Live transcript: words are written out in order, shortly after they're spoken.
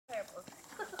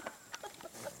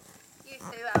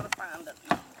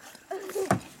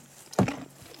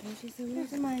she's some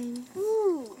of mine.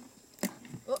 Ooh.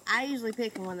 Well, I usually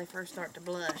pick them when they first start to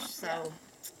blush, so.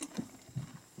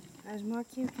 There's more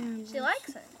cucumbers. She likes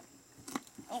it.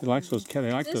 She likes those carrots.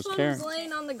 They like This those one carrots. was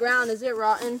laying on the ground. Is it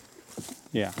rotten?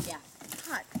 Yeah.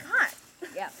 Hot, hot.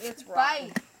 Yeah, it's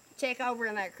rotten. Check over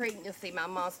in that creek and you'll see my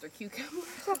monster cucumber.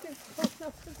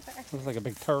 Looks like a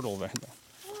big turtle there.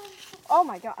 Oh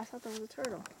my god, I thought that was a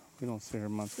turtle. We don't see her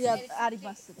much. Yeah, Addie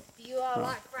busted it. Do you all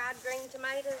like fried green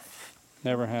tomatoes?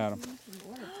 Never had them.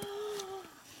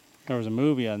 There was a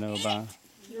movie I know about.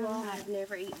 You all have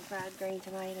never eaten fried green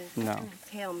tomatoes? No.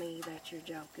 Tell me that you're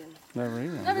joking. Never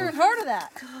either. Never even heard of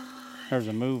that. There's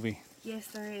a movie. Yes,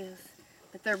 there is.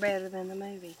 But they're better than the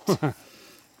movie.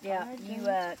 Yeah, you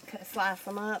slice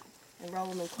them up and roll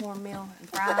them in cornmeal and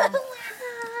fry them.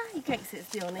 You can't sit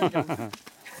still and eat them.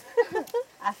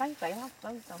 I think they like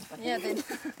those something. Yeah,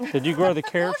 they Did you grow the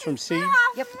carrots from seed?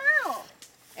 Yep.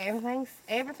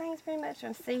 Everything's pretty much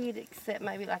from seed except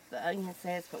maybe like the onion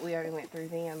sets, but we already went through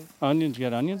them. Onions? You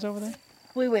got onions over there?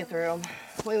 We went through them.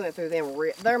 We went through them.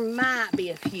 There might be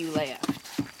a few left.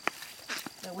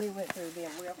 But we went through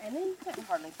them real. And then you couldn't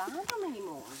hardly find them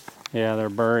anymore. Yeah, they're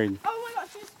buried. Oh my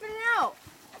gosh, she's spinning out.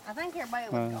 I think everybody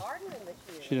was gardening this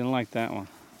year. She didn't like that one.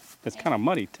 It's kind of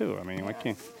muddy too. I mean, I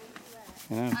can't.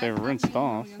 You know, if they were rinsed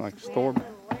off, like store.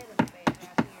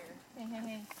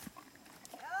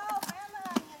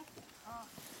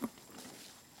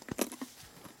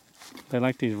 They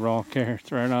like these raw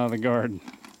carrots right out of the garden.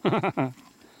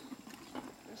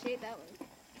 shade that one.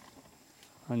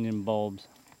 Onion bulbs.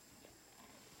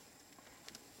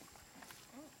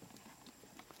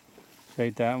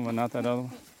 Ate that one, but not that other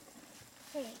one.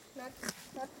 Hey, not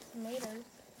tomatoes.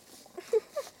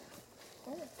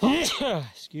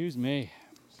 Excuse me.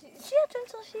 See how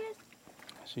gentle she is?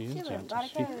 She is She went gentle.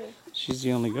 right ahead. She's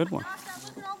the only good one. Gosh,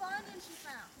 look at all the onions she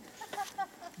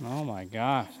found. Oh my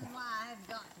gosh. This is why I have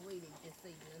got to weed it this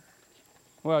season.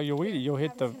 Well, you'll eat it. You'll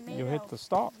hit the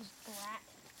stalks. Black.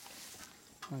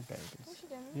 My babies. What's she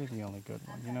doing? You're the only good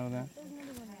one. You know that?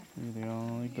 You're the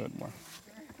only good one.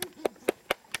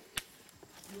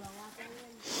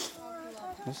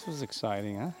 This was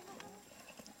exciting, huh?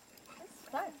 It's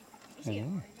fun. Yeah.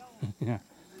 Yeah. Yeah,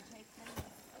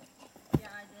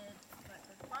 I did. But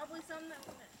there's probably some that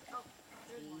went. Oh,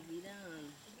 there's one. Easy done.